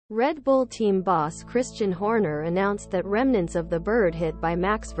Red Bull team boss Christian Horner announced that remnants of the bird hit by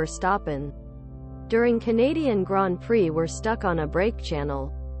Max Verstappen during Canadian Grand Prix were stuck on a brake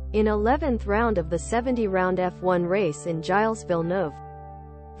channel in 11th round of the 70-round F1 race in Gilles Villeneuve.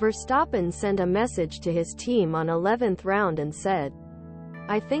 Verstappen sent a message to his team on 11th round and said,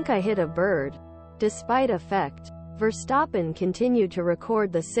 "I think I hit a bird." Despite effect, Verstappen continued to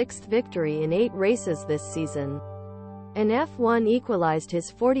record the 6th victory in 8 races this season. An F1 equalized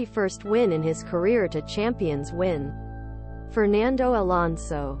his 41st win in his career to champions win. Fernando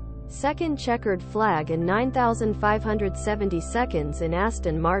Alonso, second checkered flag and 9,570 seconds in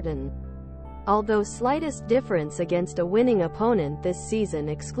Aston Martin. Although slightest difference against a winning opponent this season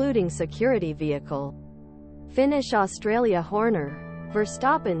excluding security vehicle. Finnish Australia Horner.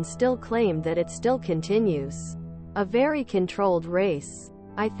 Verstappen still claimed that it still continues. A very controlled race.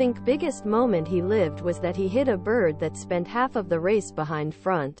 I think biggest moment he lived was that he hit a bird that spent half of the race behind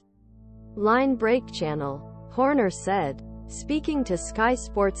front line brake channel, Horner said, speaking to Sky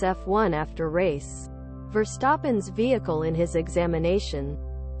Sports F1 after race. Verstappen's vehicle in his examination.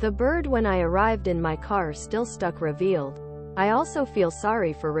 The bird when I arrived in my car still stuck revealed. I also feel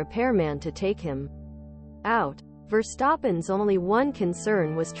sorry for repairman to take him out. Verstappen's only one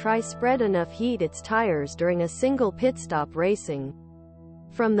concern was try spread enough heat its tires during a single pit stop racing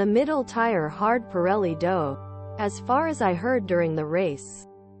from the middle tire hard Pirelli dough. As far as I heard during the race,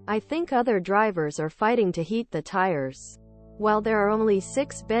 I think other drivers are fighting to heat the tires. While there are only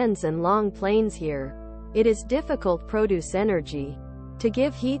 6 bends and long planes here, it is difficult produce energy to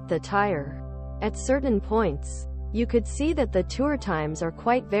give heat the tire. At certain points, you could see that the tour times are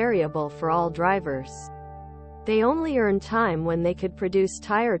quite variable for all drivers. They only earn time when they could produce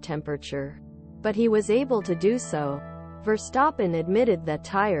tire temperature. But he was able to do so. Verstappen admitted that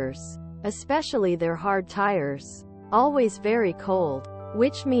tires, especially their hard tires, always very cold,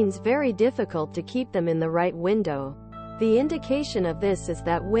 which means very difficult to keep them in the right window. The indication of this is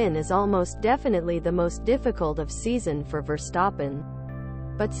that win is almost definitely the most difficult of season for Verstappen,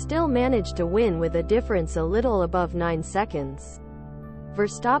 but still managed to win with a difference a little above 9 seconds.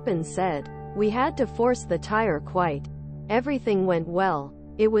 Verstappen said, "We had to force the tire quite. Everything went well.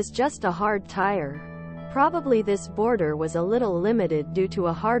 It was just a hard tire. Probably this border was a little limited due to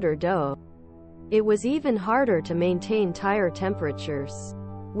a harder dough. It was even harder to maintain tire temperatures.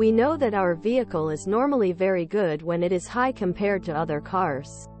 We know that our vehicle is normally very good when it is high compared to other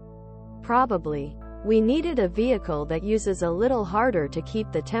cars. Probably, we needed a vehicle that uses a little harder to keep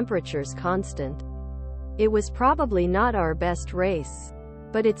the temperatures constant. It was probably not our best race.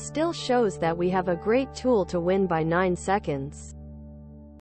 But it still shows that we have a great tool to win by 9 seconds.